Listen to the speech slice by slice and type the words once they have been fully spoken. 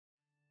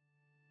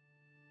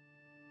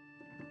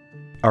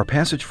Our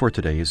passage for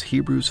today is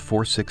Hebrews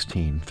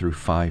 4:16 through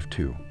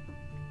 5:2.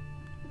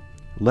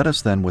 Let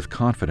us then with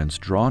confidence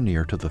draw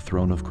near to the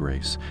throne of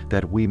grace,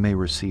 that we may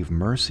receive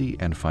mercy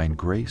and find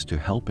grace to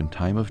help in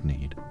time of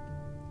need.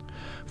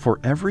 For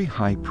every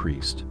high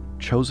priest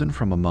chosen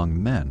from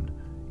among men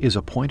is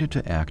appointed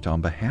to act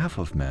on behalf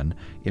of men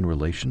in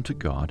relation to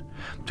God,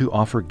 to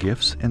offer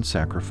gifts and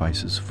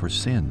sacrifices for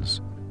sins.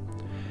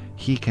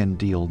 He can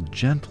deal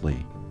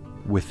gently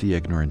with the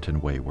ignorant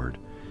and wayward,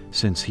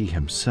 since he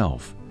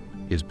himself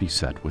is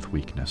beset with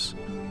weakness.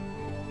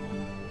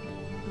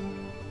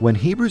 When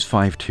Hebrews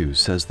 5:2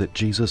 says that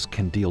Jesus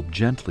can deal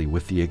gently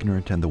with the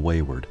ignorant and the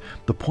wayward,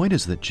 the point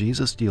is that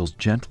Jesus deals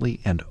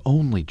gently and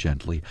only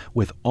gently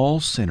with all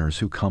sinners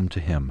who come to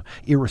him,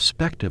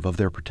 irrespective of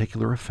their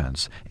particular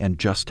offense and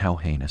just how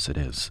heinous it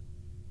is.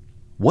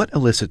 What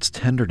elicits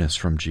tenderness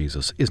from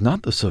Jesus is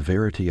not the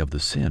severity of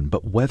the sin,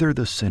 but whether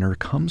the sinner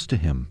comes to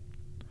him.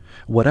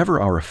 Whatever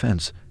our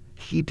offense,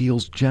 he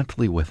deals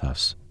gently with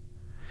us.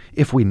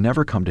 If we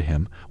never come to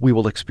him, we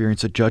will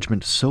experience a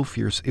judgment so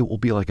fierce it will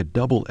be like a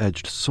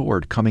double-edged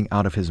sword coming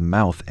out of his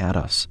mouth at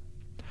us.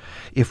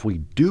 If we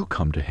do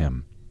come to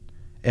him,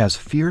 as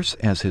fierce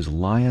as his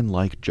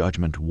lion-like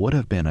judgment would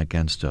have been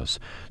against us,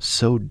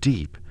 so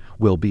deep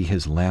will be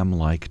his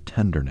lamb-like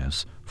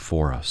tenderness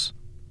for us.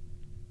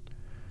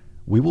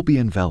 We will be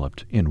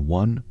enveloped in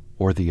one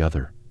or the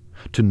other.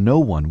 To no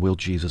one will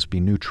Jesus be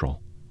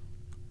neutral.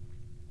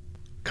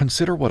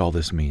 Consider what all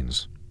this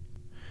means.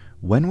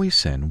 When we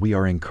sin, we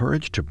are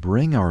encouraged to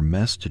bring our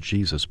mess to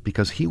Jesus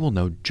because he will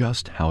know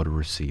just how to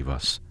receive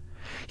us.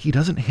 He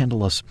doesn't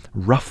handle us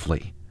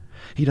roughly.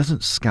 He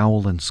doesn't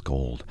scowl and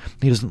scold.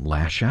 He doesn't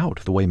lash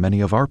out the way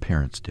many of our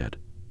parents did.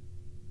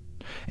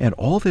 And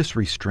all this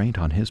restraint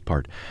on his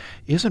part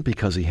isn't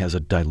because he has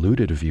a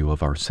diluted view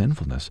of our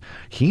sinfulness.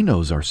 He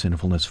knows our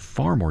sinfulness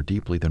far more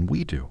deeply than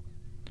we do.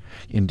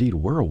 Indeed,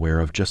 we're aware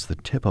of just the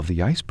tip of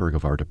the iceberg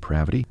of our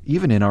depravity,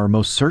 even in our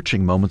most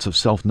searching moments of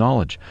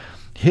self-knowledge.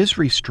 His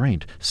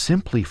restraint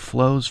simply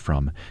flows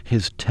from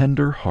his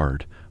tender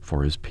heart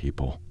for his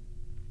people.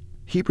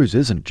 Hebrews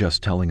isn't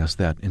just telling us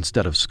that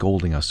instead of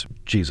scolding us,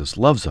 Jesus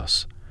loves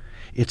us.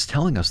 It's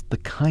telling us the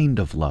kind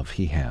of love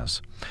he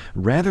has.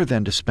 Rather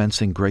than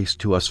dispensing grace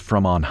to us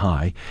from on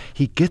high,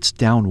 he gets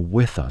down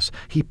with us.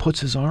 He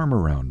puts his arm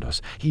around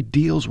us. He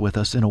deals with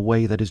us in a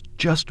way that is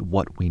just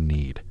what we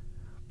need.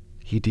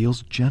 He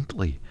deals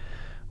gently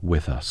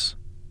with us.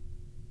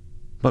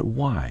 But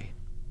why?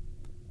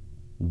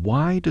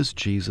 Why does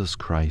Jesus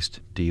Christ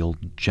deal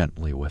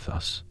gently with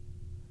us?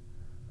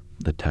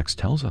 The text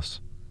tells us.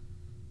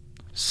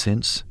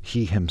 Since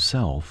he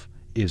himself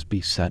is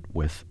beset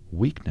with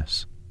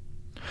weakness.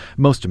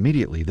 Most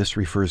immediately, this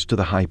refers to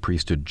the high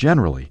priesthood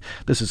generally.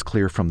 This is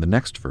clear from the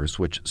next verse,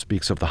 which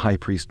speaks of the high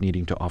priest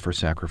needing to offer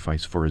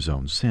sacrifice for his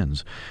own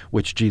sins,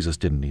 which Jesus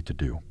didn't need to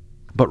do.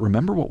 But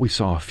remember what we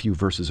saw a few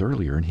verses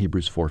earlier in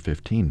Hebrews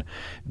 4:15.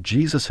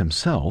 Jesus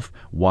himself,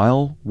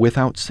 while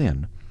without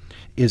sin,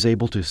 is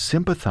able to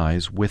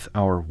sympathize with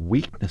our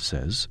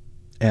weaknesses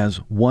as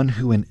one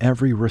who in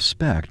every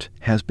respect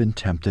has been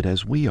tempted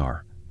as we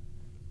are.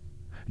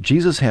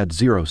 Jesus had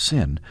zero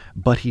sin,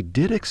 but he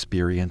did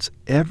experience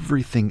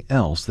everything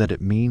else that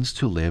it means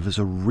to live as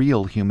a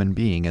real human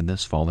being in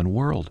this fallen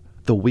world.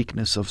 The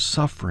weakness of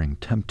suffering,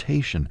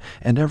 temptation,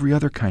 and every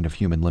other kind of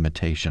human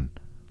limitation.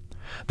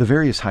 The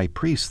various high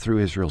priests through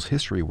Israel's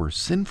history were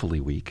sinfully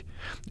weak.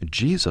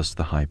 Jesus,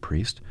 the high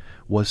priest,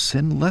 was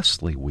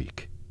sinlessly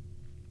weak.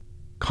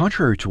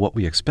 Contrary to what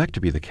we expect to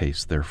be the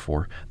case,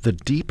 therefore, the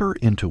deeper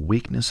into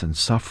weakness and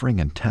suffering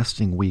and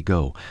testing we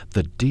go,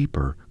 the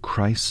deeper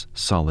Christ's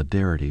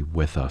solidarity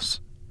with us.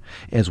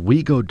 As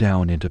we go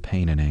down into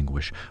pain and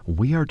anguish,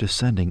 we are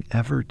descending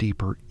ever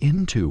deeper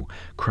into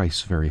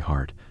Christ's very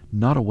heart,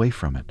 not away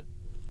from it.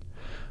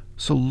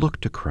 So look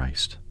to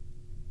Christ.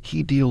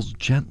 He deals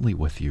gently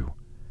with you.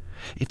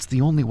 It's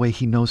the only way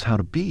he knows how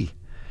to be.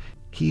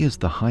 He is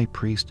the high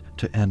priest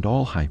to end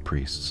all high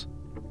priests.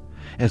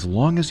 As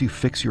long as you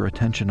fix your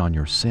attention on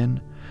your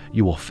sin,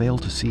 you will fail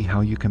to see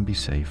how you can be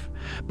safe.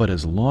 But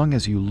as long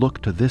as you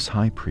look to this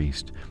high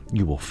priest,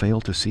 you will fail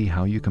to see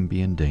how you can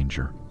be in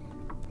danger.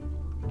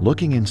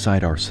 Looking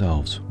inside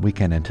ourselves, we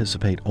can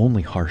anticipate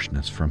only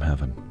harshness from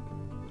heaven.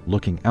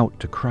 Looking out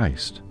to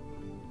Christ,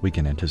 we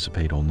can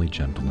anticipate only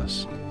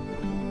gentleness.